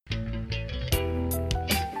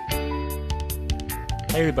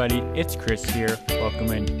Hey everybody, it's Chris here,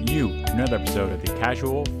 welcoming you to another episode of the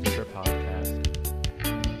Casual Flipper Podcast.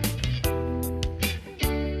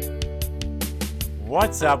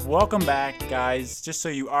 What's up? Welcome back, guys. Just so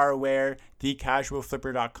you are aware,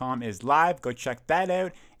 thecasualflipper.com is live. Go check that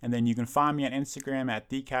out. And then you can find me on Instagram at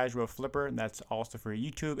thecasualflipper. That's also for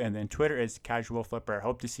YouTube. And then Twitter is Casual Flipper.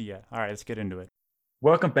 Hope to see you. All right, let's get into it.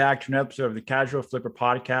 Welcome back to an episode of the Casual Flipper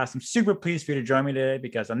Podcast. I'm super pleased for you to join me today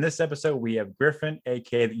because on this episode, we have Griffin,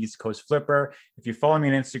 aka the East Coast Flipper. If you follow me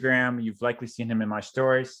on Instagram, you've likely seen him in my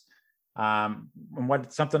stories. And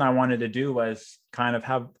something I wanted to do was kind of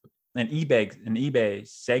have an eBay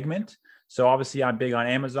segment. So obviously I'm big on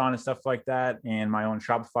Amazon and stuff like that, and my own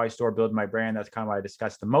Shopify store, building my brand. That's kind of what I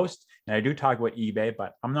discuss the most. And I do talk about eBay,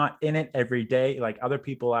 but I'm not in it every day like other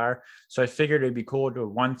people are. So I figured it'd be cool to do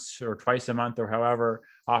it once or twice a month or however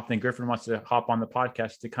often Griffin wants to hop on the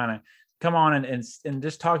podcast to kind of come on and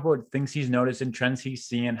just talk about things he's noticed and trends he's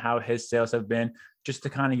seeing, how his sales have been, just to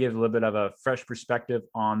kind of give a little bit of a fresh perspective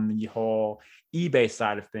on the whole eBay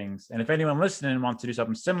side of things. And if anyone listening wants to do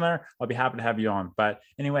something similar, I'll be happy to have you on. But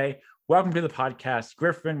anyway, welcome to the podcast,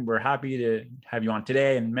 Griffin. We're happy to have you on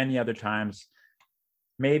today and many other times.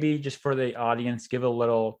 Maybe just for the audience, give a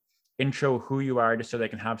little intro who you are, just so they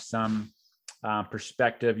can have some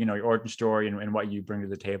perspective, your origin story and what you bring to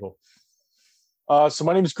the table. So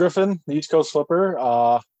my name is Griffin, the East Coast Flipper.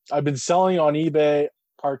 I've been selling on eBay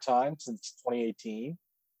part-time since 2018.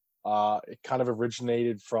 It kind of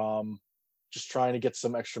originated from just trying to get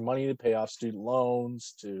some extra money to pay off student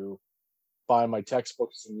loans, to buy my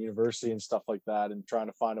textbooks in university and stuff like that, and trying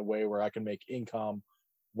to find a way where I can make income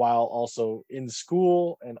while also in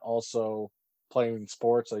school and also playing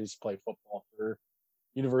sports. I used to play football for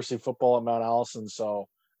university football at Mount Allison, so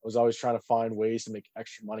I was always trying to find ways to make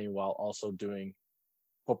extra money while also doing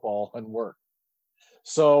football and work.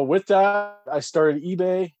 So with that, I started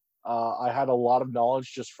eBay. I had a lot of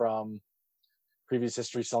knowledge just from previous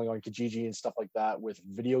history selling on Kijiji and stuff like that with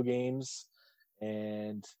video games.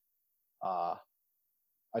 And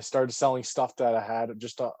I started selling stuff that I had,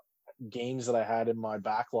 just games that I had in my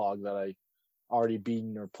backlog that I already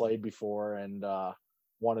beaten or played before and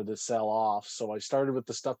wanted to sell off. So I started with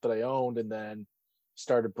the stuff that I owned and then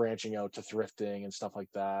started branching out to thrifting and stuff like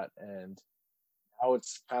that. And now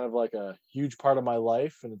it's kind of like a huge part of my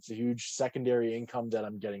life, and it's a huge secondary income that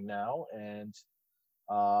I'm getting now. And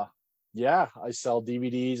I sell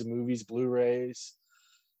DVDs, movies, Blu-rays,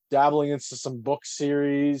 dabbling into some book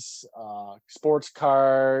series, sports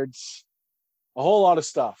cards, a whole lot of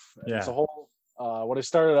stuff. Yeah. It's a whole what I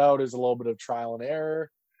started out is a little bit of trial and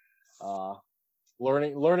error,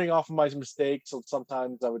 learning off of my mistakes. So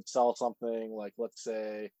sometimes I would sell something like, let's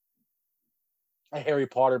say, a Harry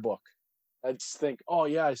Potter book. I'd just think, oh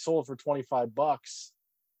yeah, I sold it for $25,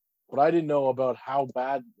 but I didn't know about how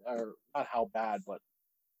bad, or not how bad, but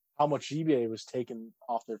how much eBay was taking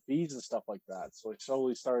off their fees and stuff like that. So I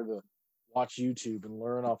slowly started to watch YouTube and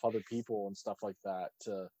learn off other people and stuff like that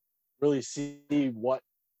to really see what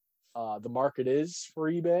the market is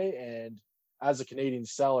for eBay. And as a Canadian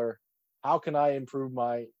seller, how can I improve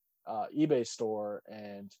my eBay store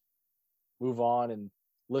and move on and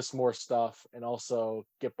list more stuff, and also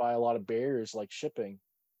get by a lot of barriers like shipping.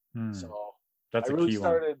 So that's I a key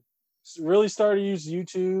one. Really started to use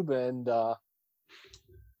YouTube and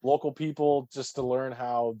local people just to learn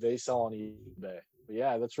how they sell on eBay. But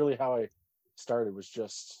yeah, that's really how I started. I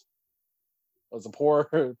was a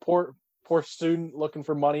poor student looking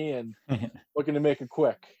for money and looking to make it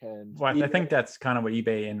quick. And I think that's kind of what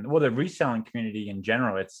eBay and the reselling community in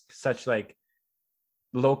general, it's such like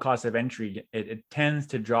low cost of entry. It tends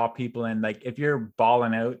to draw people in. Like if you're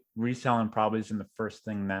balling out, reselling probably isn't the first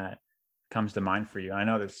thing that comes to mind for you. I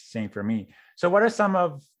know that's the same for me. So what are some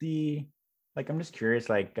of the, like, I'm just curious,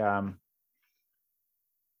 like,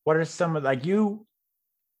 what are some of, like, you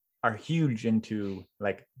are huge into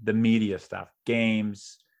like the media stuff,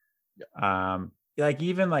 games, like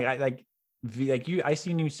even like I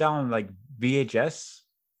seen you selling like VHS.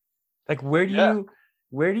 Like where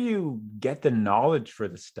do you get the knowledge for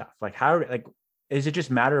this stuff? Like how, like, is it just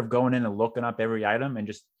a matter of going in and looking up every item and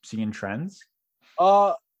just seeing trends?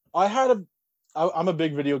 I'm a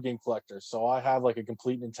big video game collector, so I have like a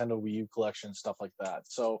complete Nintendo Wii U collection, stuff like that.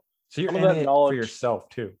 So You're in it for yourself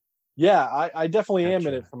too. Yeah, I definitely am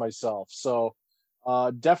in it for myself. So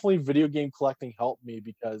definitely video game collecting helped me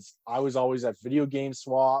because I was always at video game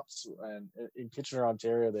swaps, and in Kitchener,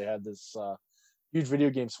 Ontario, they had this huge video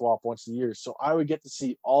game swap once a year. So I would get to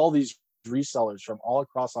see all these resellers from all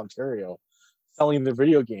across Ontario selling their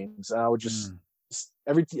video games, and I would just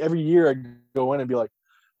every year I'd go in and be like,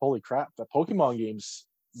 holy crap, the Pokemon game's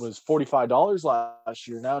was $45 last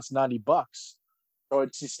year. Now it's $90. So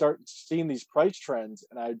I'd start seeing these price trends,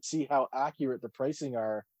 and I'd see how accurate the pricing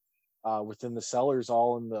are within the sellers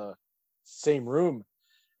all in the same room.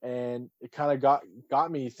 And it kind of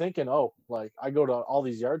got me thinking, oh, like I go to all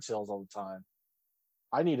these yard sales all the time.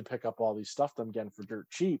 I need to pick up all these stuff that I'm getting for dirt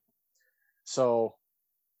cheap. So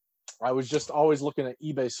I was just always looking at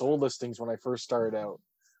eBay sold listings when I first started out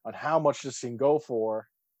on how much this can go for.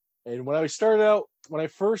 And when I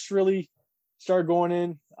first really started going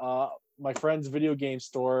in, my friend's video game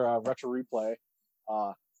store, Retro Replay,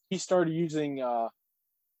 he started using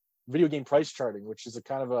video game price charting, which is a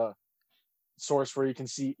kind of a source where you can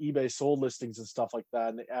see eBay sold listings and stuff like that,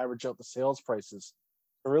 and they average out the sales prices.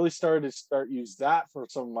 I really started to use that for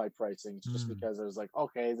some of my pricings, just because I was like,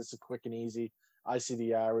 okay, this is quick and easy. I see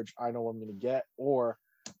the average, I know what I'm going to get. Or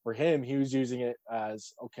for him, he was using it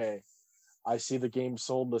as, okay, I see the game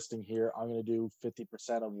sold listing here. I'm going to do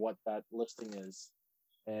 50% of what that listing is.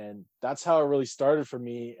 And that's how it really started for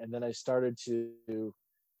me. And then I started to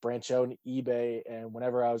branch out in eBay. And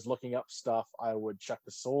whenever I was looking up stuff, I would check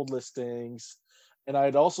the sold listings. And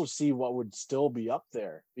I'd also see what would still be up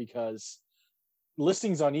there, because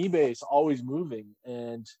listings on eBay is always moving.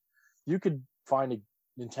 And you could find a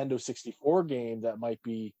Nintendo 64 game that might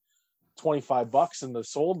be $25 in the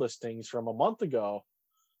sold listings from a month ago.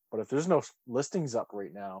 But if there's no listings up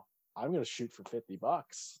right now, I'm going to shoot for $50.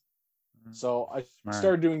 So I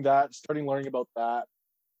started doing that, starting learning about that.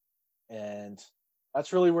 And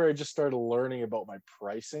that's really where I just started learning about my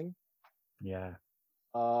pricing. Yeah.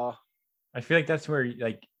 I feel like that's where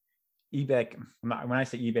like eBay, when I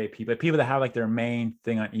say eBay, people that have like their main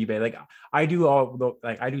thing on eBay, like I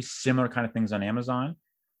do similar kind of things on Amazon,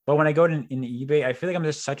 but when I go in eBay, I feel like I'm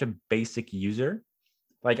just such a basic user.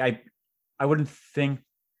 Like I wouldn't think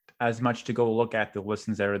as much to go look at the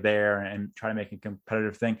listings that are there and try to make a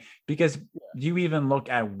competitive thing, because do you even look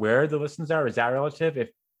at where the listings are? Is that relative?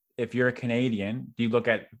 If you're a Canadian, do you look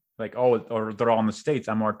at like, oh, or they're all in the States,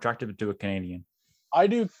 I'm more attractive to a Canadian? I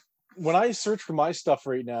do. When I search for my stuff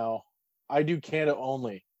right now, I do Canada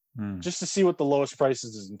only, just to see what the lowest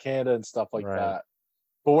prices is in Canada and stuff like that.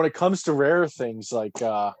 But when it comes to rare things, like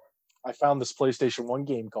I found this PlayStation 1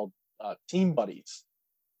 game called Team Buddies,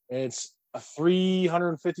 and it's a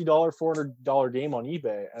 $350, $400 game on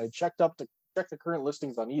eBay. And I check the current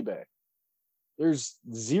listings on eBay. There's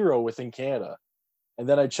 0 within Canada. And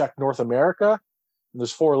then I checked North America, and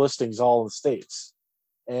there's 4 listings all in the States.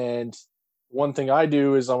 And one thing I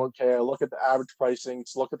do is I look at the average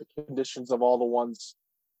pricings, look at the conditions of all the ones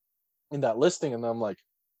in that listing, and I'm like,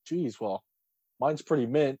 geez, well, mine's pretty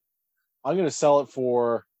mint. I'm going to sell it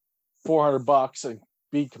for $400 and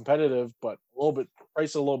be competitive, but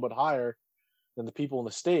price a little bit higher than the people in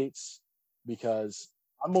the States, because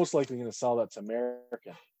I'm most likely going to sell that to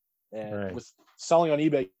American. And with selling on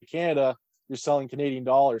eBay Canada, you're selling Canadian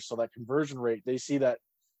dollars. So that conversion rate, they see that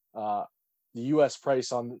the US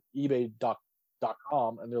price on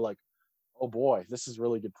eBay.com, and they're like, oh boy, this is a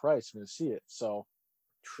really good price. I'm going to see it. So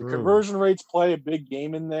the conversion rates play a big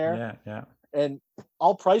game in there. Yeah. And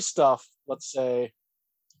I'll price stuff, let's say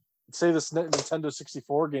this Nintendo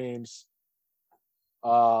 64 games,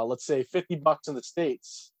 let's say $50 in the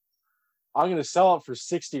States. I'm going to sell it for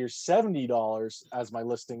 $60 or $70 as my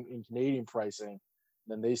listing in Canadian pricing.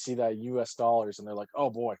 Then they see that US dollars, and they're like, oh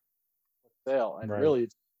boy, sale. And really,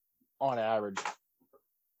 it's on average.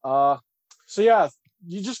 So yeah,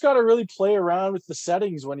 you just got to really play around with the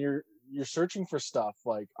settings when you're searching for stuff.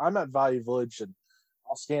 Like I'm at Value Village, and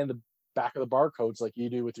I'll scan the back of the barcodes like you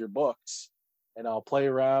do with your books, and I'll play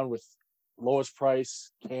around with lowest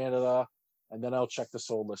price Canada, and then I'll check the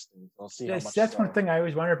sold listings. I'll see how much. That's one thing I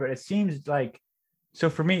always wonder, but it seems like, so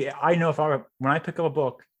for me, I know when I pick up a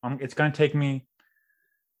book, it's going to take me,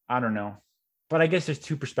 I don't know, but I guess there's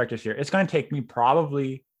 2 perspectives here. It's going to take me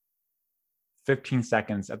probably 15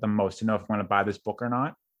 seconds at the most to know if I'm going to buy this book or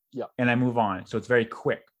not. Yeah. And I move on. So it's very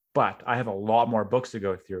quick, but I have a lot more books to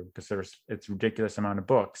go through because it's a ridiculous amount of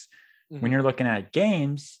books. Mm-hmm. When you're looking at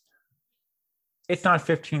games, it's not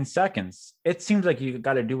 15 seconds. It seems like you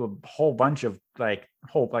got to do a whole bunch of like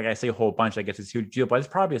I say a whole bunch, I guess it's a huge deal, but it's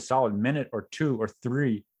probably a solid minute or 2 or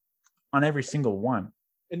 3 on every single one.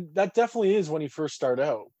 And that definitely is when you first start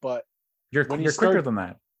out, but you're quicker than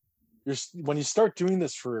that. When you start doing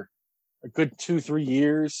this for a good 2-3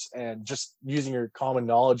 years and just using your common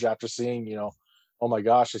knowledge after seeing, oh my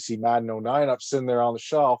gosh, I see Madden 09 up sitting there on the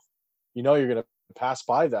shelf, you're going to pass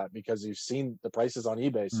by that because you've seen the prices on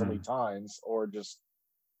eBay so many times, or just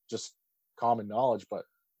common knowledge. But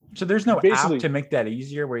so there's no app to make that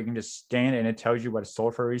easier where you can just scan it and it tells you what it's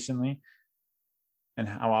sold for recently and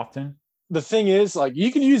how often? the thing is, like,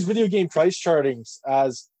 you can use video game price chartings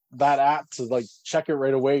as that app to like check it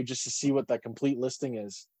right away just to see what that complete listing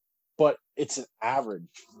is. But it's an average.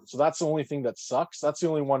 So that's the only thing that sucks. That's the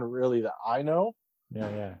only one really that I know.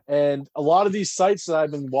 Yeah. And a lot of these sites that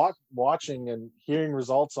I've been watching and hearing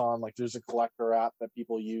results on, like there's a collector app that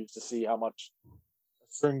people use to see how much a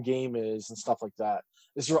certain game is and stuff like that.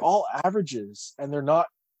 Is they're all averages and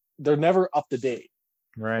they're never up to date.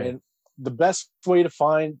 Right. And the best way to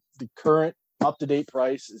find the current up to date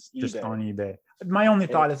price is eBay. Just on eBay. My only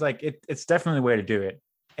thought is like it's definitely a way to do it.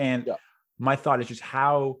 And my thought is just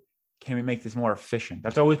how can we make this more efficient?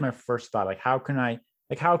 That's always my first thought. Like how can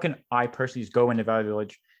I personally just go into Value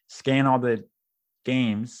Village, scan all the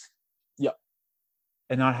games,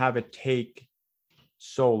 and not have it take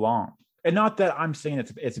so long? And not that I'm saying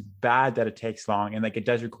it's bad that it takes long and like it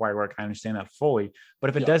does require work. I understand that fully. But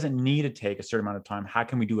if it doesn't need to take a certain amount of time, how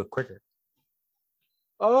can we do it quicker?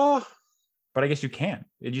 But I guess you can.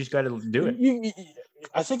 You just got to do it.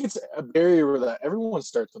 I think it's a barrier that everyone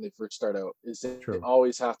starts when they first start out. Is they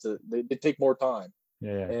always have to. They take more time.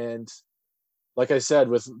 Yeah. And like I said,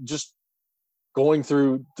 with just going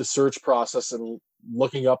through the search process and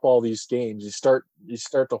looking up all these games, you start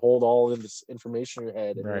to hold all in this information in your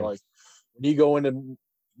head, and you're like, when you go into,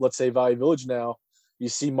 let's say, Value Village now, you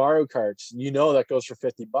see Mario Karts, you know that goes for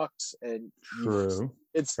 $50, and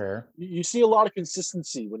it's fair. You see a lot of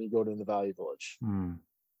consistency when you go to the Value Village.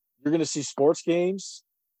 You're going to see sports games,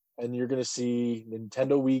 and you're going to see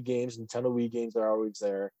Nintendo Wii games. Nintendo Wii games are always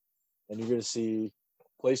there, and you're going to see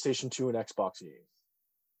PlayStation 2 and Xbox games.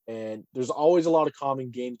 And there's always a lot of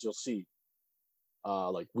common games you'll see,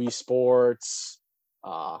 like Wii Sports,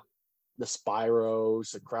 the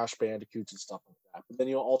Spyros, the Crash Bandicoots, and stuff like that. But then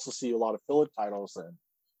you'll also see a lot of filler titles in.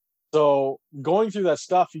 So going through that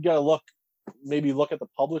stuff, you got to maybe look at the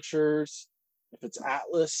publishers. If it's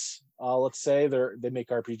Atlas, let's say they make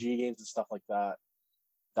RPG games and stuff like that.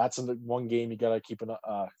 That's one game you got to keep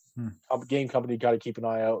game company got to keep an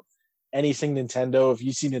eye out. Anything Nintendo, if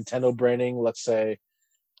you see Nintendo branding, let's say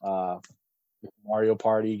Mario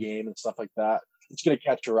Party game and stuff like that, it's going to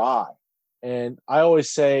catch your eye. And I always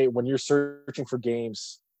say when you're searching for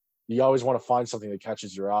games, you always want to find something that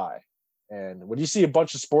catches your eye. And when you see a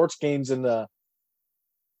bunch of sports games in a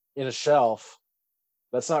shelf,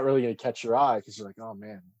 that's not really going to catch your eye because you're like, oh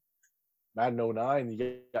man, Madden 09,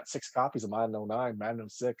 you got 6 copies of Madden 09, Madden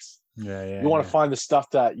 06. You want to find the stuff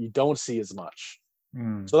that you don't see as much.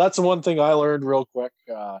 So that's the one thing I learned real quick.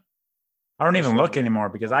 I don't even look anymore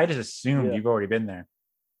because I just assumed you've already been there.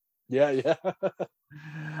 Yeah.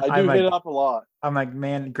 I do hit it up a lot. I'm like,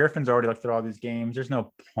 man, Griffin's already looked at all these games. There's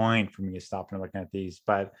no point for me to stop and looking at these.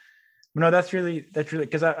 But no, that's really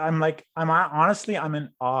because I'm honestly in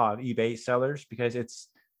awe of eBay sellers because it's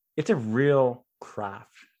a real craft.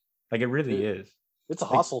 Like it really is. It's a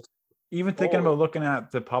hustle. Even thinking about looking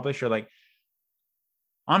at the publisher, like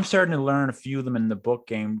I'm starting to learn a few of them in the book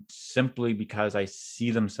game simply because I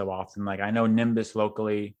see them so often. Like I know Nimbus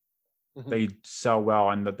locally, they sell well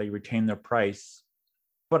and that they retain their price.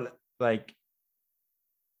 But like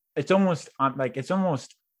I'm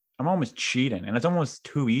almost cheating, and it's almost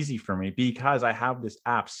too easy for me because I have this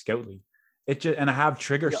app Scoutly. And I have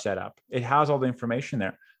Trigger set up. It has all the information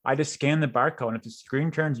there. I just scan the barcode, and if the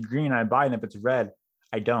screen turns green, I buy it, and if it's red,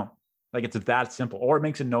 I don't. Like it's that simple. Or it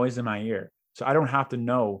makes a noise in my ear. So I don't have to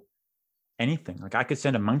know anything. Like I could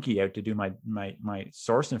send a monkey out to do my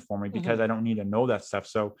sourcing for me because I don't need to know that stuff.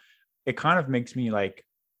 So it kind of makes me like,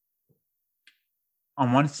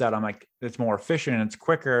 on one side, I'm like, it's more efficient and it's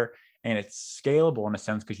quicker and it's scalable in a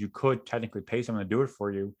sense because you could technically pay someone to do it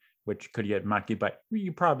for you, which could get mucky, but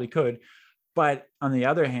you probably could. But on the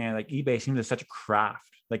other hand, like eBay seems like such a craft.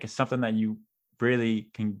 Like it's something that you really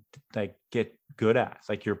can like get good at.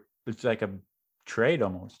 It's like a trade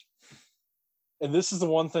almost. And this is the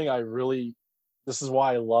one thing this is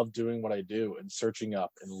why I love doing what I do and searching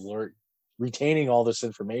up and retaining all this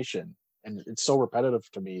information. And it's so repetitive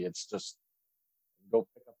to me. It's just go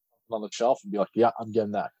pick up something on the shelf and be like, yeah, I'm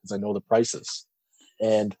getting that because I know the prices.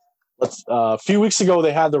 And a few weeks ago,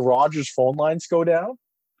 they had the Rogers phone lines go down.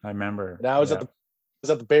 I remember. And I was at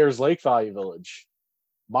the Bears Lake Value Village.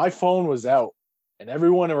 My phone was out, and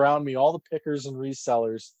everyone around me, all the pickers and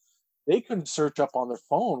resellers, they couldn't search up on their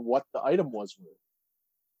phone what the item was worth.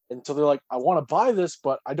 And so they're like, I want to buy this,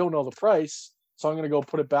 but I don't know the price, so I'm going to go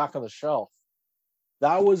put it back on the shelf.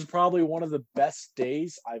 That was probably one of the best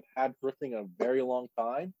days I've had thrifting in a very long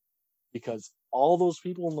time because all those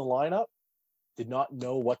people in the lineup did not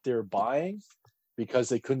know what they were buying because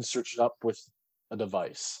they couldn't search it up with a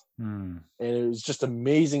device. And it was just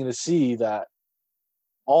amazing to see that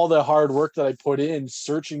all the hard work that I put in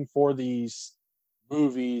searching for these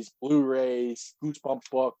movies, Blu-rays, Goosebumps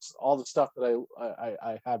books, all the stuff that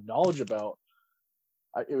I have knowledge about.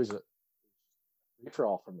 It was a free for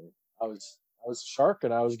all for me. I was a shark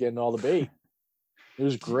and I was getting all the bait. It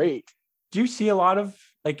was great. Do you see a lot of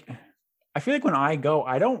like? I feel like when I go,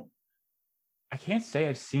 I can't say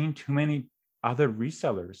I've seen too many other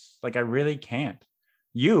resellers. Like I really can't.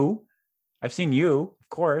 I've seen you, of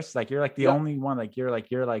course. Like you're like the Yeah. only one. Like you're like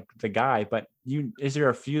the guy. But is there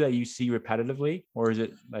a few that you see repetitively, or is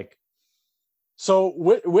it like? So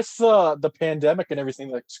with the pandemic and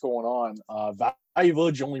everything that's going on, Value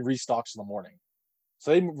Village only restocks in the morning.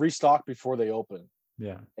 So they restock before they open.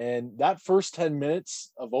 Yeah. And that first 10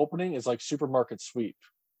 minutes of opening is like supermarket sweep.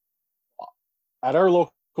 At our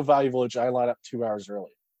local Value Village, I line up 2 hours early.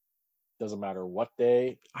 Doesn't matter what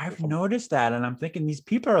day. I've noticed that, and I'm thinking these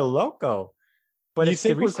people are loco. But You it's the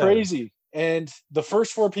think we're reseller. crazy. And the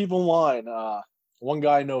first 4 people in line, one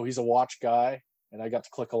guy I know, he's a watch guy, and I got to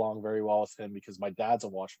click along very well with him because my dad's a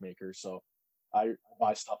watchmaker. So I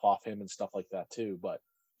buy stuff off him and stuff like that too. But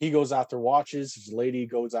he goes after watches. His lady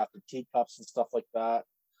goes after teacups and stuff like that.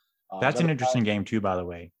 That's an interesting game too, by the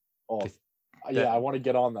way. Oh, yeah, I want to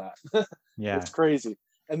get on that. Yeah, it's crazy.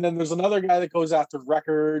 And then there's another guy that goes after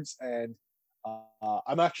records, and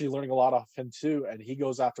I'm actually learning a lot off him too. And he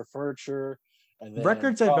goes after furniture. And then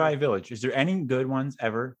records at Value Village. Is there any good ones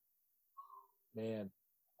ever? Man,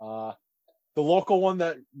 the local one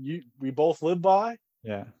that we both live by.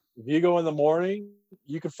 Yeah. If you go in the morning,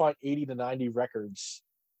 you can find 80 to 90 records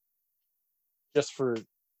just for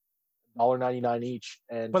 $1.99 each.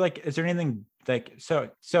 And but like, is there anything like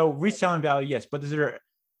so reselling value? Yes, but is there?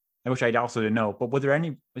 I wish I'd also know. But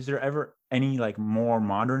is there ever any like more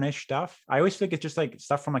modernish stuff? I always think it's just like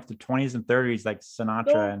stuff from like the 20s and 30s, like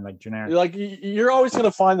Sinatra and like generic. Like you're always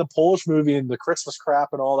gonna find the Polish movie and the Christmas crap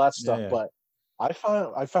and all that stuff. Yeah. But I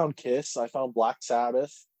found Kiss, I found Black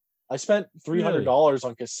Sabbath. I spent $300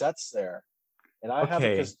 on cassettes there, and I have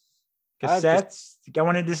cassettes.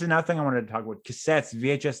 This is another thing I wanted to talk about. Cassettes,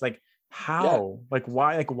 VHS. Like how? Yeah. Like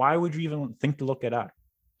why? Like why would you even think to look it up?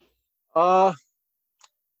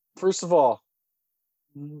 First of all,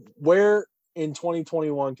 where in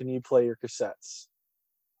 2021 can you play your cassettes?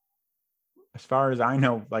 As far as I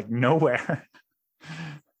know, like nowhere.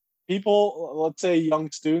 People, let's say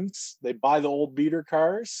young students, they buy the old beater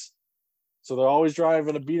cars. So they're always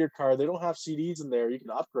driving a beater car. They don't have CDs in there. You can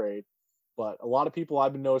upgrade. But a lot of people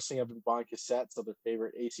I've been noticing have been buying cassettes of their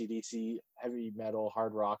favorite AC/DC, heavy metal,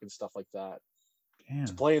 hard rock, and stuff like that. Damn,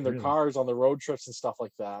 it's playing their cars on the road trips and stuff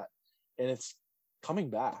like that. And it's coming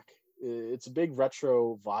back. It's a big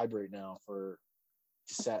retro vibe right now for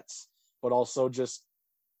cassettes. But also just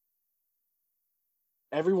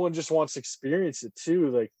everyone just wants to experience it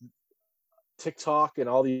too. Like TikTok and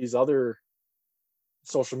all these other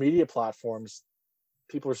social media platforms,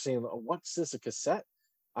 people are seeing, oh, what's this, a cassette?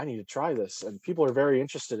 I need to try this. And people are very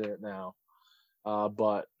interested in it now.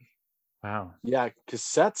 But wow. Yeah,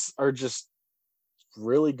 cassettes are just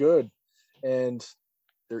really good. And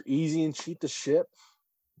they're easy and cheap to ship.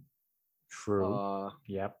 True.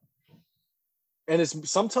 Yep. And it's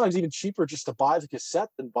sometimes even cheaper just to buy the cassette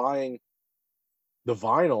than buying the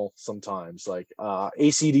vinyl sometimes. Like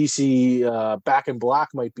AC/DC Back in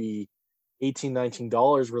Black might be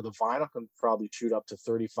 $18-19, where the vinyl can probably shoot up to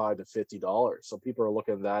 $35 to $50. So people are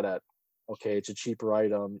looking at that okay, it's a cheaper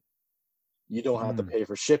item. You don't have to pay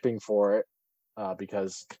for shipping for it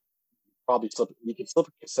because you can slip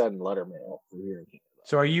a cassette in letter mail for here.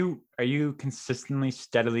 So are you consistently,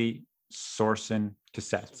 steadily sourcing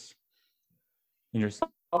cassettes?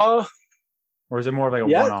 Or is it more of like a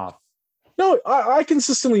one-off? No, I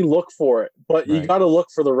consistently look for it, but you got to look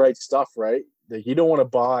for the right stuff, right? Like you don't want to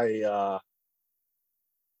buy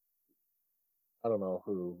I don't know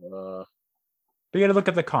who. But you got to look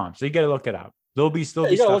at the comps. So you got to look it up. There'll be still.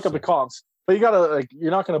 You got to look at the comps, but you got to you're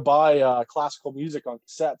not going to buy classical music on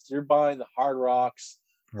cassettes. You're buying the hard rocks,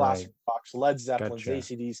 classic rocks, Led Zeppelins,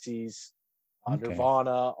 AC/DCs,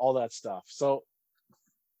 Nirvana, all that stuff. So,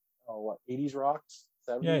 80s rocks,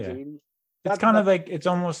 70s, 80s. It's kind of like it's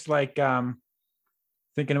almost like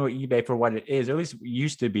thinking about eBay for what it is, or at least it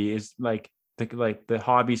used to be, is like the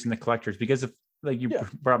hobbies and the collectors. Because if like you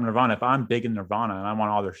brought up Nirvana, if I'm big in Nirvana and I want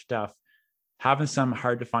all their stuff, having some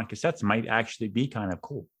hard to find cassettes might actually be kind of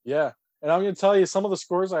cool. Yeah, and I'm going to tell you some of the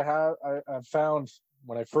scores I found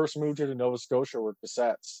when I first moved here to Nova Scotia were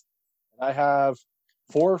cassettes. And I have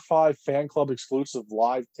 4 or 5 fan club exclusive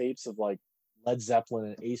live tapes of like Led Zeppelin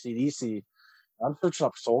and AC/DC. I'm searching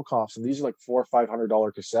up Soul Coughs, and these are like $400 or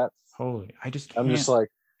 $500 cassettes. Holy, I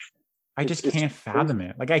I just it's can't crazy. fathom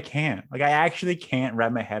it. Like I can't. Like I actually can't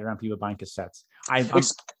wrap my head around people buying cassettes.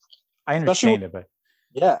 Ex- I Especially understand it, but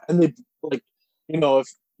yeah, and they like if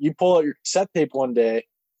you pull out your cassette tape one day,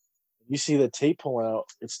 you see the tape pulling out,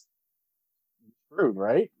 it's screwed,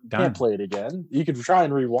 right? You can't done. play it again. You could try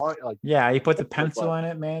and rewind, like, Yeah, you put the but pencil in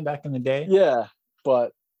it, man, back in the day. yeah,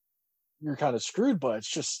 but you're kind of screwed. But it's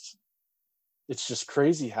just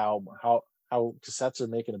crazy how cassettes are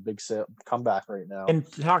making a big sale comeback right now. And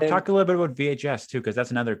talk And talk a little bit about VHS too, because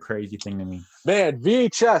that's another crazy thing to me. man,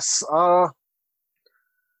 VHS, A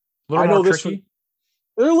little I more know this tricky.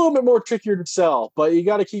 they're a little bit more trickier to sell, but you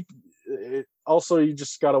got to keep it. Also, you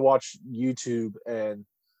just got to watch YouTube and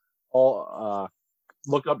all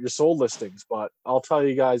look up your sold listings. But I'll tell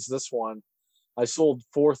you guys this one: I sold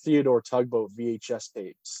 4 Theodore Tugboat VHS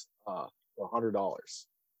tapes for $100.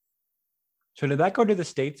 So did that go to the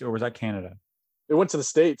States or was that Canada? It went to the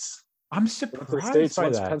states. I'm It went to the surprised states. by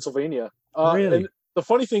Went to that. Pennsylvania. And Really? the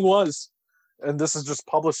funny thing was, and this is just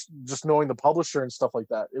published, just knowing the publisher and stuff like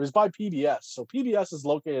that. It was by PBS. So PBS is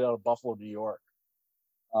located out of Buffalo, New York.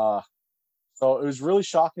 Uh, so it was really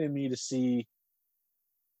shocking to me to see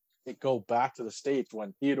it go back to the states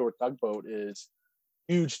when Theodore Tugboat is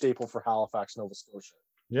a huge staple for Halifax, Nova Scotia.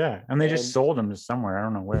 Yeah. And they just And sold them to somewhere. I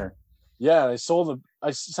don't know where. yeah, I sold them.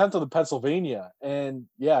 I sent them to Pennsylvania, and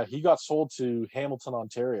yeah, he got sold to Hamilton,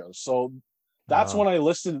 Ontario. So that's when Oh, I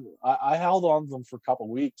listed. I held on to them for a couple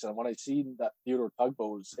of weeks, and when I seen that Theodore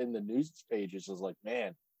Tugboat was in the news pages, I was like,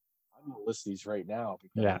 man, I'm gonna list these right now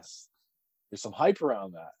yeah. because there's some hype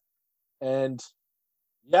around that. And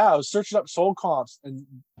yeah, I was searching up sold comps, and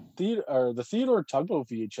the Theodore Tugboat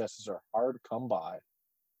VHSs are hard to come by,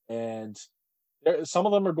 and some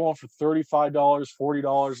of them are going for $35,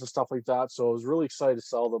 $40, and stuff like that. So I was really excited to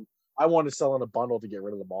sell them. I wanted to sell in a bundle to get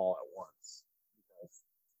rid of them all at once.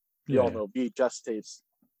 You Yeah. all Yeah. know VHS tapes,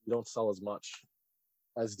 you don't sell as much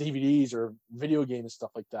as DVDs or video games and stuff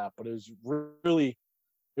like that. But it was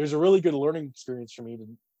a really good learning experience for me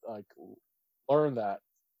to like learn that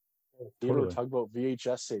Theodore Totally. Tugboat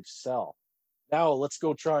VHS tapes sell. Now let's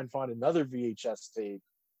go try and find another VHS tape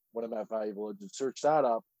when I'm at Valuable and search that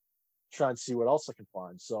up, try and see what else I can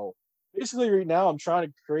find. So basically, right now I'm trying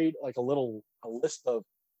to create like a list of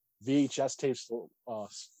VHS tapes to look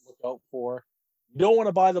out for. You don't want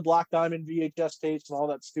to buy the Black Diamond VHS tapes and all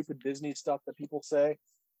that stupid Disney stuff that people say.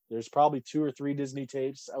 There's probably 2 or 3 Disney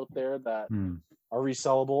tapes out there that Hmm. are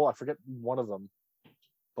resellable. I forget one of them,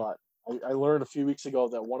 but I learned a few weeks ago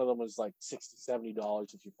that one of them was like $60,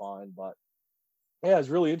 $70 if you find. But yeah, it's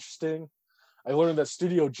really interesting. I learned that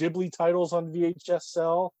Studio Ghibli titles on VHS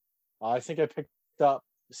sell. I think I picked up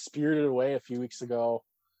Spirited Away a few weeks ago,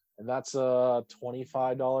 and that's a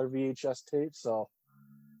 $25 VHS tape. So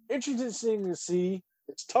interesting to see.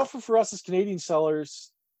 It's tougher for us as Canadian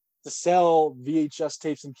sellers to sell VHS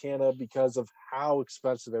tapes in Canada because of how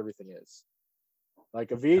expensive everything is.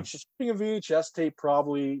 Like a Yeah. VHS, shipping a VHS tape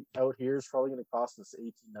probably out here is probably going to cost us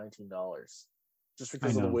 $18, $19, just I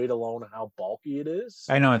because of the know. weight alone and how bulky it is.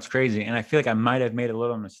 I know it's crazy. And I feel like I might have made a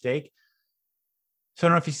little mistake. So I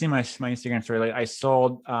don't know if you see my Instagram story. Like I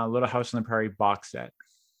sold Little House on the Prairie box set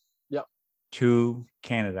Yep. to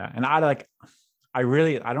Canada. And I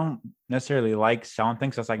don't necessarily like selling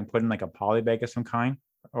things unless I can put in like a poly bag of some kind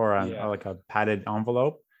or Yeah. like a padded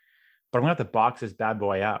envelope. But I'm gonna have to box this bad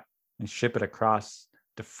boy up and ship it across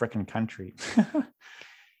the freaking country.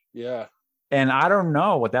 Yeah. And I don't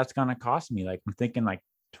know what that's gonna cost me. Like I'm thinking like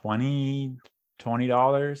 20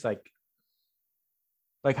 $20.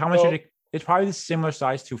 Like how much So it's probably the similar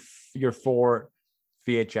size to your 4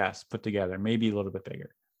 VHS put together, maybe a little bit bigger.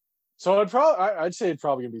 I'd say it's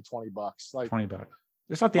probably gonna be $20. Like $20.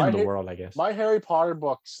 It's not the end of the my world, I guess. my Harry Potter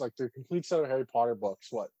books, like their complete set of Harry Potter books,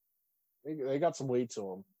 what they got some weight to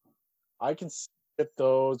them. I can skip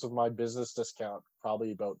those with my business discount,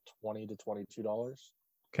 probably about $20 to $22.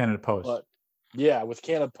 Canada Post. But yeah, with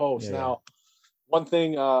Canada Post. Yeah, yeah. Now, one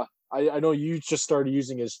thing I know you just started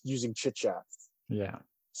using is using Chit Chat. Yeah.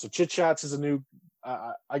 So Chit Chats is a new,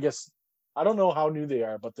 I guess, I don't know how new they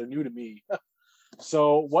are, but they're new to me.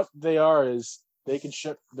 So what they are is they can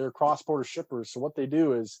ship. They're cross-border shippers. So what they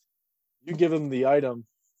do is you give them the item,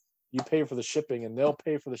 you pay for the shipping, and they'll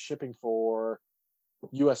pay for the shipping for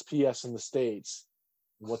USPS in the States.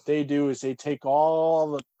 What they do is they take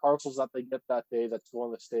all the parcels that they get that day that's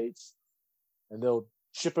going to the States, and they'll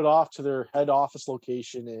ship it off to their head office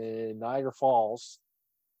location in Niagara Falls.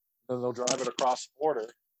 Then they'll drive it across the border,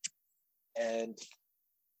 and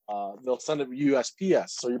they'll send it to USPS.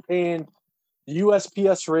 So you're paying the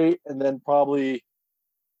USPS rate, and then probably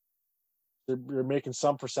you're making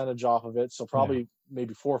some percentage off of it. So Yeah. probably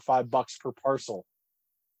maybe $4 or $5 per parcel.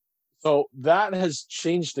 So that has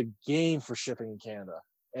changed the game for shipping in Canada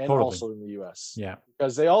and Totally. also in the US Yeah.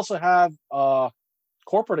 because they also have a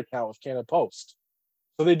corporate account with Canada Post.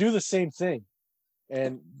 So they do the same thing.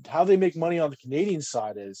 And how they make money on the Canadian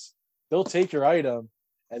side is they'll take your item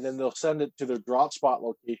and then they'll send it to their drop spot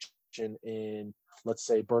location in, let's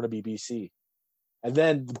say, Burnaby, BC. And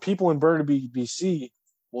then the people in Burnaby, BC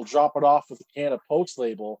will drop it off with the Canada Post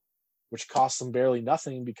label, which costs them barely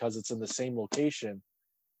nothing because it's in the same location.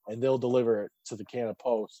 And they'll deliver it to the Canada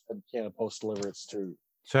Post, and Canada Post delivers it to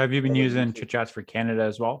So have you been Burnaby, using BC. chit chats for Canada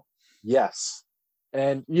as well? Yes.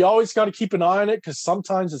 And you always got to keep an eye on it because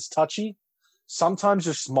sometimes it's touchy. Sometimes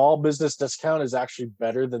your small business discount is actually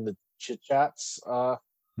better than the Chit Chats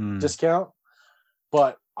Hmm. discount.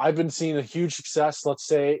 But I've been seeing a huge success, let's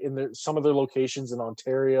say, in some of their locations in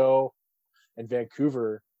Ontario and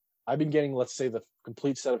Vancouver. I've been getting, let's say, the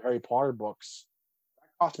complete set of Harry Potter books.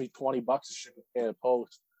 That cost me $20 to ship with Canada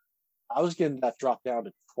Post. I was getting that dropped down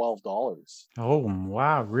to $12. Oh,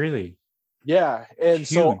 wow. Really? Yeah, and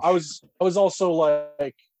so I Huge. was I was also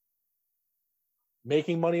like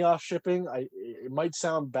making money off shipping. It might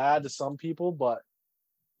sound bad to some people, but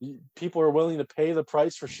people are willing to pay the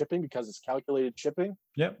price for shipping because it's calculated shipping.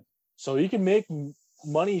 Yep. So you can make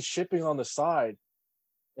money shipping on the side.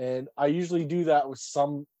 And I usually do that with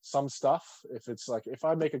some stuff. If it's like if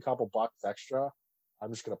I make a couple bucks extra, I'm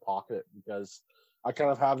just gonna pocket it because I kind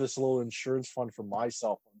of have this little insurance fund for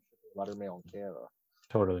myself on shipping letter mail in Canada.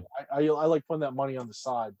 Totally. I like putting that money on the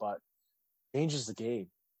side, but changes the game.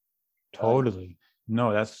 Uh, Totally.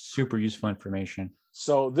 No, that's super useful information.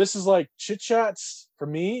 so this is like Chit Chats for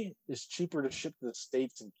me is cheaper to ship to the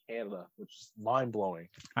States and Canada, which is mind blowing.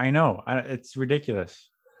 I know. It's ridiculous.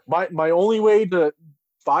 My only way to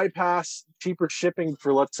bypass cheaper shipping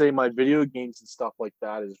for, let's say, my video games and stuff like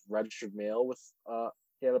that is registered mail with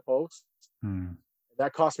Canada Post. Hmm.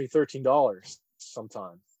 That cost me $13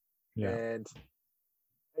 sometimes. Yeah. And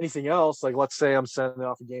anything else, like let's say I'm sending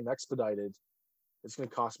off a game expedited, it's going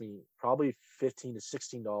to cost me probably $15 to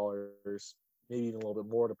 $16, maybe even a little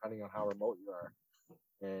bit more depending on how remote you are.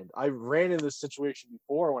 And I ran into this situation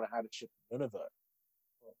before when I had to ship Nineveh,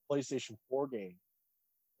 a PlayStation 4 game.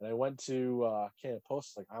 And I went to Canada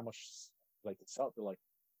Post, like, how much like it's out? They're like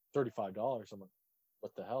 $35. I'm like,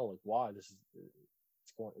 what the hell? Like, why?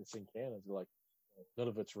 It's in Canada. They're like, none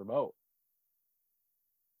of it's remote.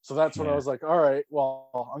 So that's when I Yeah. was like, all right,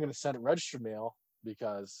 well, I'm gonna send it registered mail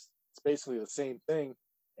because it's basically the same thing,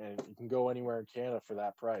 and you can go anywhere in Canada for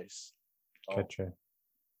that price. So Gotcha.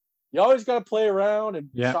 you always got to play around and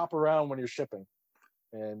Yeah. shop around when you're shipping.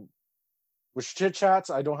 And with Chit Chats,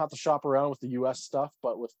 I don't have to shop around with the US stuff,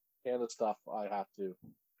 but with Canada stuff, I have to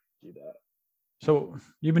do that. So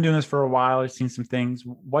you've been doing this for a while. You've seen some things.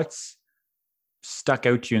 What's stuck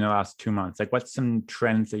out to you in the last 2 months? Like, what's some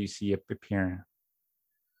trends that you see appearing,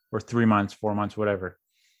 or 3 months, 4 months, whatever?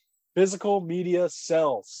 Physical media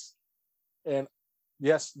sells. And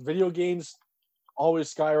yes, video games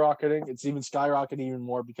always skyrocketing. It's even skyrocketing even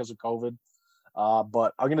more because of COVID.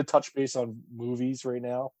 But I'm going to touch base on movies right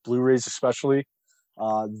now, Blu-rays especially.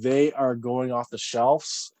 They are going off the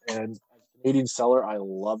shelves, and as a Canadian seller, I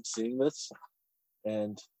love seeing this.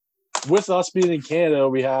 And with us being in Canada,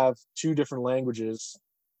 we have two different languages,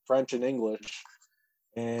 French and English.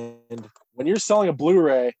 And when you're selling a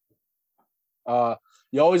Blu-ray,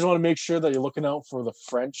 you always want to make sure that you're looking out for the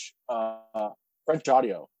French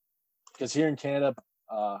audio, because here in Canada,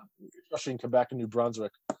 especially in Quebec and New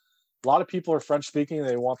Brunswick, a lot of people are French speaking and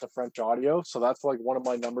they want the French audio. So that's like one of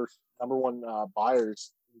my number one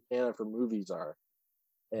buyers in Canada for movies are.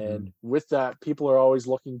 And Mm. with that, people are always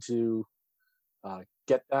looking to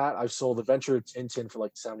get that. I've sold Adventure of Tintin for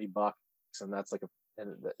like $70, and that's like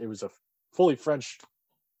and it was a fully French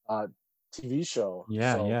uh, TV show.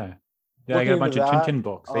 Yeah, So yeah. Yeah, I got looking a into bunch of that, Tintin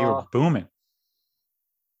books. They were booming.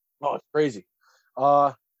 oh, it's crazy.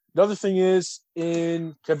 Uh, another thing is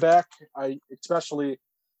in Quebec, I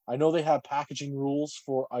know they have packaging rules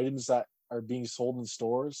for items that are being sold in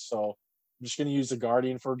stores. So I'm just going to use the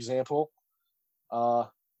Guardian for example. Uh,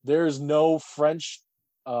 there's no French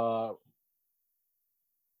uh,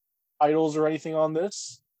 titles or anything on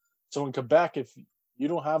this. So in Quebec, if you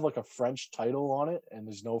don't have like a French title on it and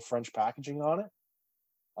there's no French packaging on it,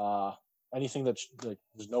 uh, anything that's like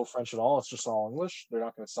there's no French at all, it's just all English, they're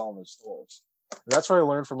not going to sell in their stores. And that's what I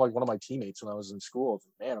learned from like one of my teammates when I was in school.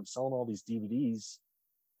 Man, I'm selling all these DVDs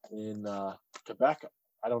in Quebec.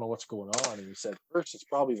 I don't know what's going on. And he said, first, it's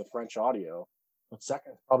probably the French audio, but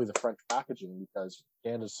second, it's probably the French packaging because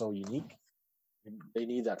Canada's so unique. They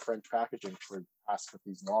need that French packaging for pass with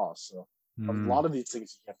these laws. So a Mm. lot of these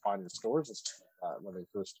things you can't find in stores when they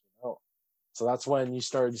first came out. So that's when you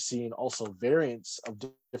started seeing also variants of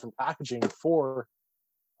different packaging for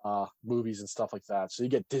movies and stuff like that. So you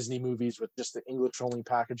get Disney movies with just the English only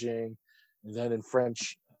packaging, and then in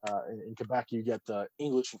French, in Quebec, you get the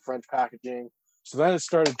English and French packaging. So then it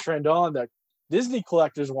started to trend on that Disney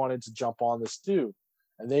collectors wanted to jump on this too,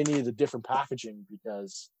 and they needed a different packaging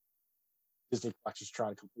because Disney collectors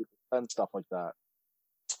trying to compete with them, stuff like that.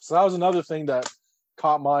 So that was another thing that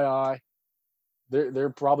caught my eye. They're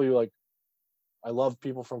probably like, I love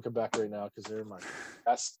people from Quebec right now because they're my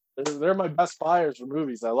best. They're my best buyers for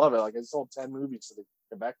movies. I love it. Like I sold 10 movies to the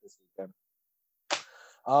Quebec this weekend.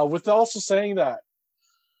 With also saying that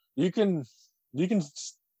you can you can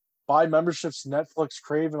buy memberships, Netflix,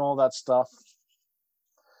 Crave, and all that stuff,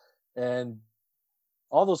 and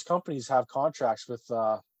all those companies have contracts with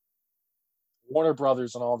Warner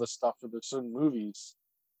Brothers and all this stuff for their certain movies.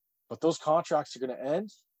 But those contracts are going to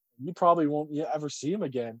end. You probably won't ever see them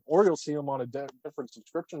again, or you'll see them on a different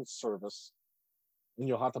subscription service, and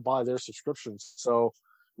you'll have to buy their subscriptions. So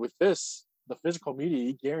with this, the physical media,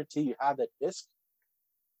 you guarantee you have that disc.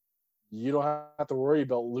 You don't have to worry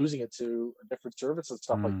about losing it to a different service and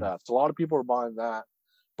stuff like that. So a lot of people are buying that,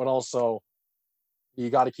 but also you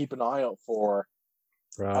got to keep an eye out for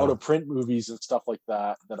out of print movies and stuff like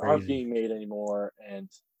that aren't being made anymore. And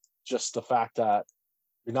just the fact that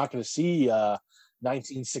you're not going to see a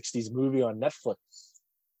 1960s movie on Netflix.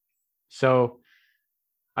 So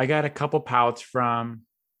I got a couple pouts from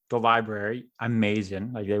the library.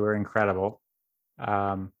 Amazing. Like they were incredible.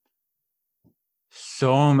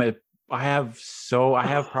 So many, I have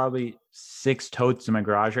probably 6 totes in my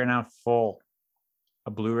garage right now full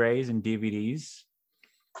of Blu-rays and DVDs.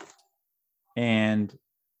 And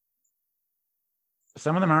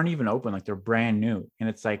some of them aren't even open, like they're brand new. And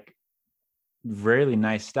it's like really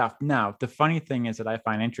nice stuff. Now, the funny thing is that I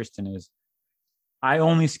find interesting is I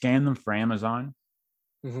only scan them for Amazon.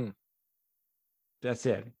 Mm-hmm. That's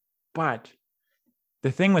it. But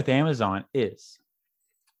the thing with Amazon is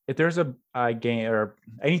if there's a game or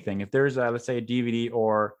anything, if there's let's say a DVD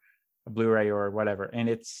or a Blu-ray or whatever, and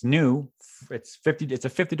it's new, it's a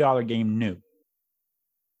 $50 game new.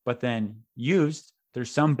 But then used, there's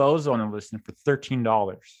some bozo on the listing for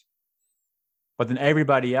 $13. But then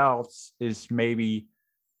everybody else is maybe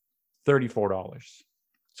 $34.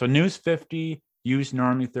 So new's 50, used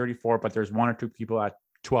normally 34, but there's 1 or 2 people at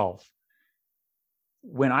 12.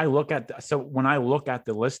 When I look at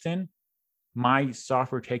the listing, my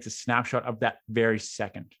software takes a snapshot of that very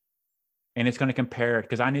second. And it's going to compare it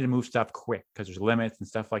because I need to move stuff quick because there's limits and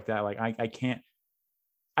stuff like that. Like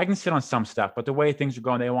I can sit on some stuff, but the way things are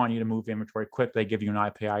going, they want you to move inventory quick. They give you an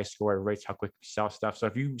IPI score, it rates how quick you sell stuff. So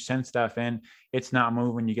if you send stuff in, it's not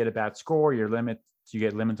moving, you get a bad score, you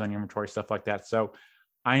get limits on your inventory, stuff like that. So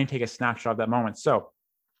I need to take a snapshot of that moment. So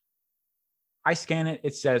I scan it.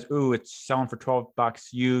 It says, ooh, it's selling for $12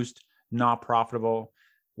 used, not profitable.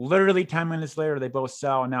 Literally 10 minutes later, they both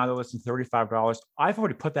sell, and now they're listing $35. I've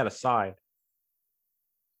already put that aside.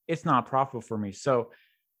 It's not profitable for me. So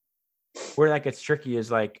where that gets tricky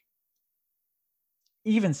is like,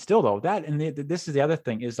 even still though, this is the other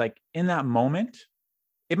thing is like in that moment,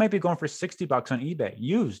 it might be going for $60 on eBay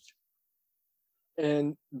used.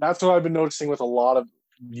 And that's what I've been noticing with a lot of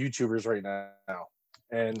YouTubers right now.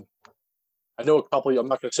 And I know a couple, I'm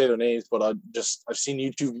not going to say their names, but I've seen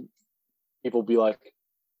YouTube people be like,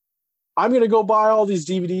 I'm going to go buy all these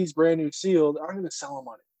DVDs brand new sealed. I'm going to sell them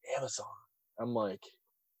on Amazon. I'm like,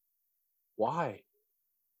 why?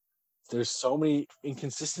 There's so many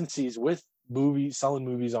inconsistencies with selling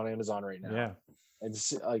movies on Amazon right now. Yeah. And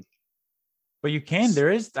it's like, but you can,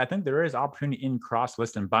 I think there is opportunity in cross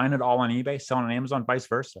listing, buying it all on eBay, selling on Amazon, vice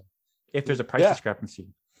versa, if there's a price discrepancy.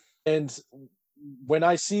 And when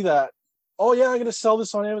I see that, oh yeah, I'm going to sell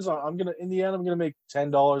this on Amazon. In the end, I'm going to make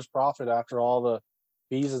 $10 profit after all the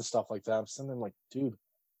fees and stuff like that. I'm sitting there like, dude,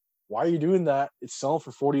 why are you doing that? It's selling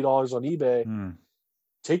for $40 on eBay.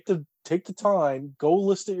 Take the time, go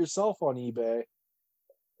list it yourself on eBay,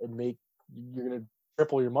 and you're going to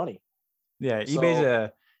triple your money. Yeah,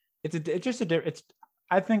 eBay's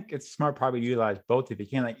I think it's smart probably to utilize both if you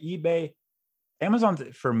can. Like eBay, Amazon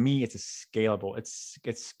for me, it's a scalable. It's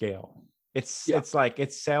scale. It's like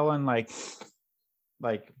it's selling like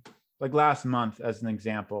last month as an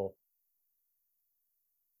example.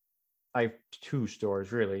 I have 2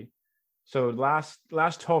 stores really. So last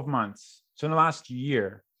 12 months. So in the last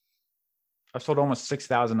year, I've sold almost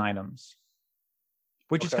 6,000 items,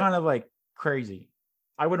 which is kind of like crazy.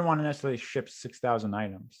 I wouldn't want to necessarily ship 6,000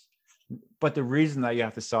 items. But the reason that you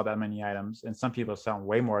have to sell that many items, and some people sell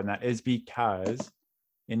way more than that, is because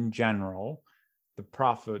in general, the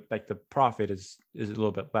profit is a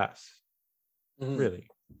little bit less. Mhm. really.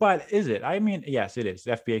 But is it? I mean, yes, it is.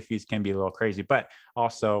 The FBA fees can be a little crazy, but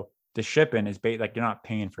also the shipping is like you're not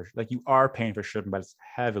paying for, like you are paying for shipping, but it's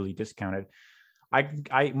heavily discounted.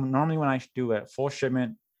 I normally when I do a full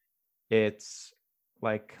shipment, it's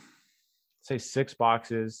like say 6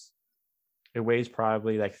 boxes. It weighs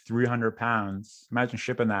probably like 300 pounds. Imagine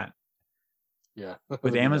shipping that. Yeah, With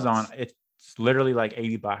that'd be Amazon, nuts. it's literally like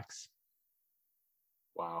 $80,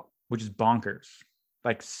 Wow. which is bonkers.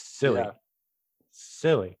 Like Yeah.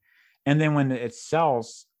 silly. And then when it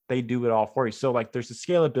sells, they do it all for you. So like there's the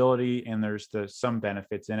scalability and there's the some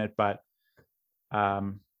benefits in it, but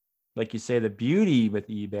um, like you say, the beauty with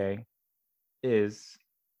eBay is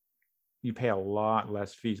you pay a lot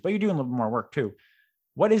less fees, but you're doing a little more work too.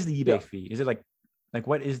 What is the Yeah. eBay fee? Is it like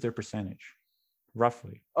what is their percentage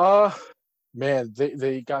roughly? Uh, man,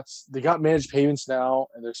 they got managed payments now,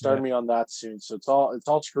 and they're Yeah, starting me on that soon. So it's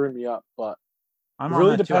all screwing me up. But I'm it on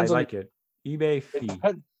really that too. I depends on like it. eBay it fee.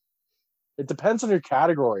 depends it depends on your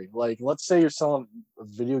category. Like, let's say you're selling a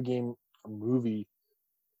video game, a movie.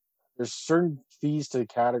 There's certain fees to the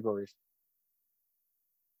categories.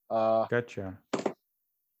 Uh, Gotcha.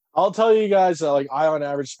 I'll tell you guys that like I on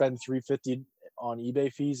average spend 350 on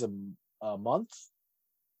eBay fees a month.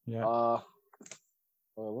 Yeah. Uh,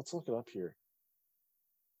 let's look it up here.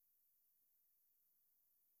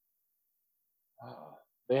 Uh,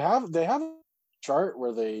 they have a chart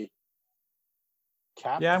where they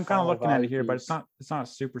cap Yeah, the I'm kind of final looking at it value here, but fees. it's not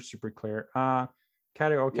super clear.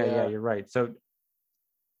 Category. Okay, yeah, Yeah, you're right. So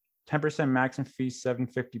 10% maximum fee,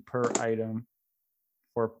 750 per item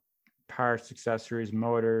for parts, accessories,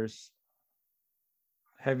 motors,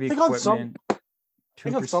 heavy I think on some equipment, I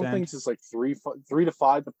think on some 2%. things it's like 3 to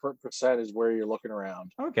 5% is where you're looking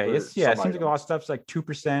around Okay, for yeah, it some seems like a lot of items. stuff's like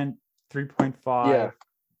 2%, Yeah, 3.5.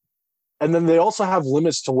 and then they also have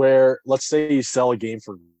limits to where, let's say you sell a game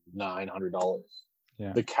for $900.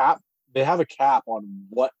 Yeah. The cap They have a cap on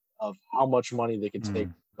what of how much money they can take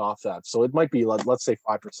Mm. off that. So it might be let's say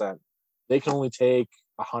 5%. They can only take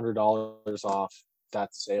 $100 off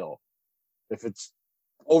that sale. If it's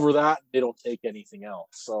over that, they don't take anything else.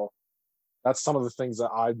 So that's some of the things that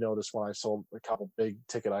I've noticed when I sold a couple big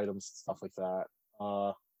ticket items and stuff like that.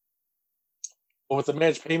 Uh, but with the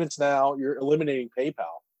managed payments now, you're eliminating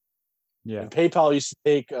PayPal, Yeah, and PayPal used to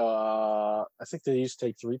take, I think they used to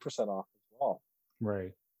take 3% off as well.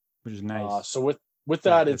 right. Which is nice. So with That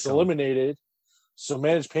that, it's discount. eliminated. So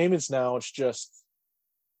managed payments now, it's just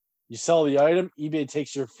you sell the item, eBay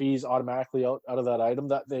takes your fees automatically out of that item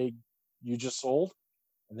that you just sold,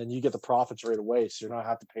 and then you get the profits right away. So you're not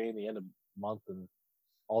have to pay in the end of the month and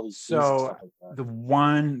all these fees and So stuff like that. the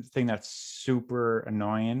one thing that's super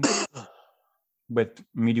annoying with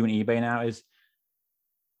me doing eBay now is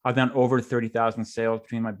I've done over 30,000 sales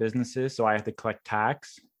between my businesses, so I have to collect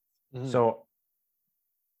tax. Mhm. So,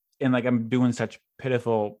 and like I'm doing such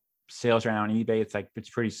pitiful sales right now on eBay, it's like it's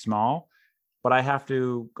pretty small, but I have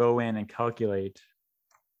to go in and calculate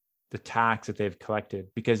the tax that they've collected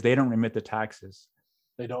because they don't remit the taxes.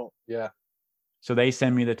 They don't. Yeah. So they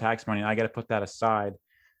send me the tax money and I got to put that aside.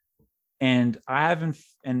 And I haven't,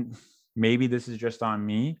 and maybe this is just on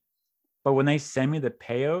me, but when they send me the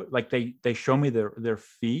payout, like they show me their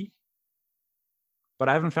fee, but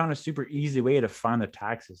I haven't found a super easy way to find the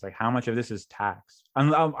taxes. Like how much of this is tax?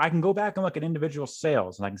 I can go back and look at individual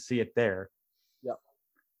sales and I can see it there, Yep.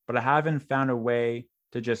 but I haven't found a way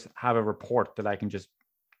to just have a report that I can just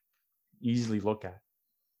easily look at.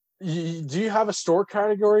 Do you have a store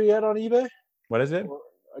category yet on eBay? What is it? Or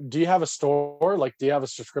do you have a store? Like, do you have a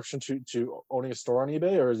subscription to owning a store on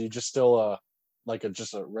eBay, or is you just still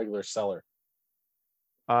just a regular seller?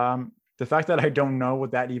 The fact that I don't know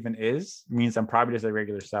what that even is means I'm probably just a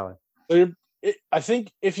regular seller. I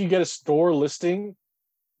think if you get a store listing,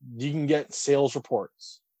 you can get sales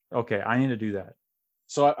reports. Okay, I need to do that.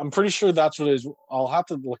 So I'm pretty sure that's what it is. I'll have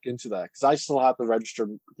to look into that because I still have to register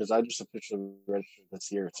because I just officially registered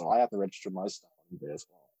this year, so I have to register my stuff on eBay as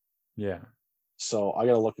well. Yeah. So I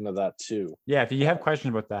got to look into that too. Yeah, if you have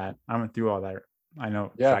questions about that, I went through all that. I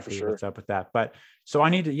know Yeah, for exactly sure. what's up with that. But so I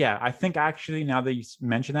need to, yeah, I think actually now that you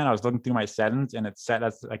mentioned that, I was looking through my settings and it's set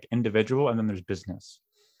as like individual and then there's business.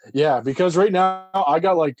 Yeah, because right now I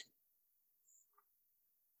got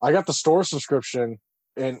the store subscription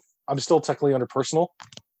and I'm still technically under personal,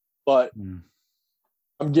 but Mm,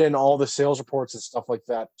 I'm getting all the sales reports and stuff like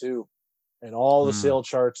that too, and all the mm, sale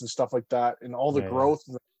charts and stuff like that, and all the yeah, yeah. growth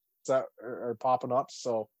that are popping up.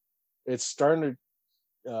 So it's starting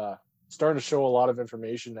to show a lot of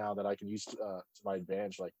information now that I can use to my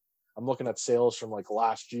advantage. Like I'm looking at sales from like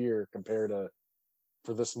last year compared to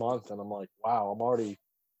for this month, and I'm like, wow, I'm already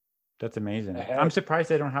That's amazing. ahead. I'm surprised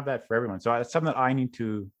they don't have that for everyone. So it's something that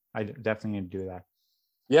I definitely need to do that.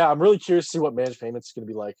 Yeah, I'm really curious to see what managed payments is going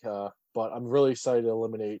to be like. But I'm really excited to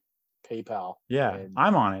eliminate PayPal. Yeah, And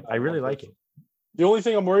I'm on it. I one really like person. it. The only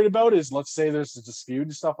thing I'm worried about is, let's say there's a dispute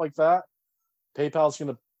and stuff like that. PayPal's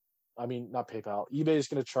going to, I mean, not PayPal, eBay is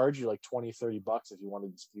going to charge you like 20, $30 if you want to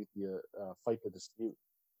dispute the fight the dispute.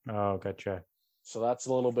 Oh, gotcha. So that's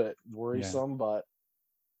a little bit worrisome, but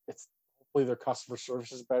it's hopefully their customer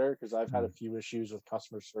service is better, because I've had a few issues with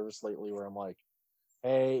customer service lately where I'm like,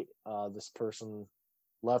 hey, this person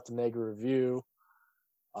left a negative review.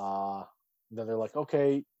 Then they're like,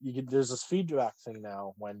 okay, there's this feedback thing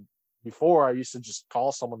now. When before I used to just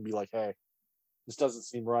call someone and be like, hey, this doesn't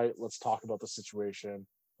seem right. Let's talk about the situation.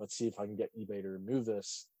 Let's see if I can get eBay to remove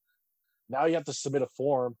this. Now you have to submit a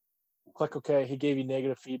form. Click OK. He gave you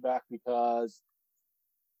negative feedback because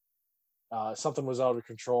something was out of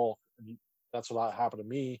control. That's what happened to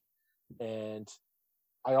me. And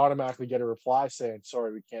I automatically get a reply saying,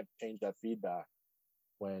 sorry, we can't change that feedback,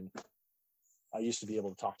 when I used to be able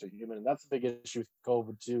to talk to a human. And that's a big issue with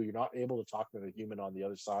COVID too. You're not able to talk to a human on the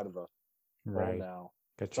other side of the phone now.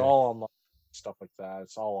 Gotcha. It's all online, stuff like that.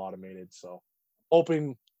 It's all automated. So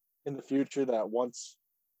hoping in the future that once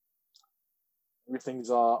everything's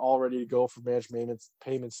all ready to go for managed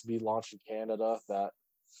payments to be launched in Canada, that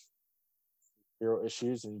zero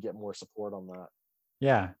issues and you get more support on that.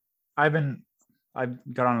 Yeah, I've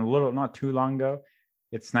got on a little, not too long ago.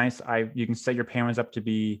 It's nice. You can set your payments up to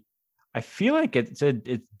be, I feel like it's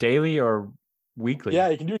daily or weekly. Yeah,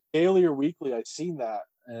 you can do daily or weekly. I've seen that.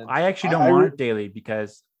 And I actually don't want it daily,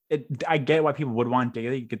 because I get why people would want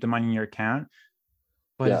daily, get the money in your account.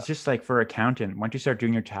 But it's just like, for accountant, once you start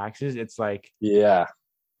doing your taxes, it's like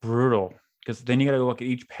brutal, because then you got to look at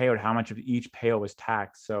each payout, how much of each payout was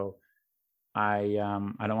taxed. So I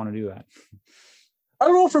don't want to do that. I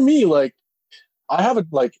don't know. For me, like, I have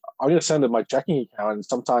I'm gonna send it my checking account, and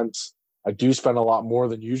sometimes I do spend a lot more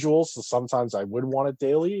than usual. So sometimes I would want it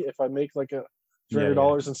daily if I make like a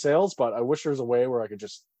 $300 in sales. But I wish there was a way where I could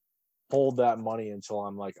just hold that money until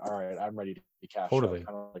I'm like, all right, I'm ready to be cashed out, kind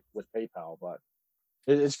of like with PayPal. But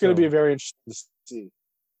it's going to be very interesting to see.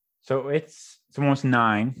 So it's almost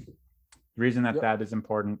 9. The reason that is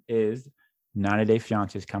important is 90 Day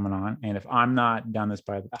Fiance is coming on. And if I'm not done this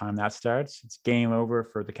by the time that starts, it's game over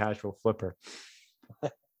for the casual flipper.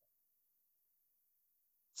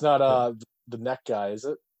 It's not the neck guy, is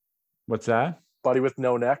it? What's that? Buddy with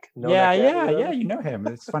no neck? Yeah. You know him.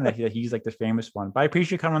 It's funny that he's like the famous one. But I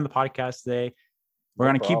appreciate you coming on the podcast today. We're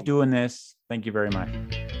going to keep doing this. Thank you very much.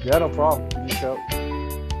 Yeah, no problem. Give me a shout.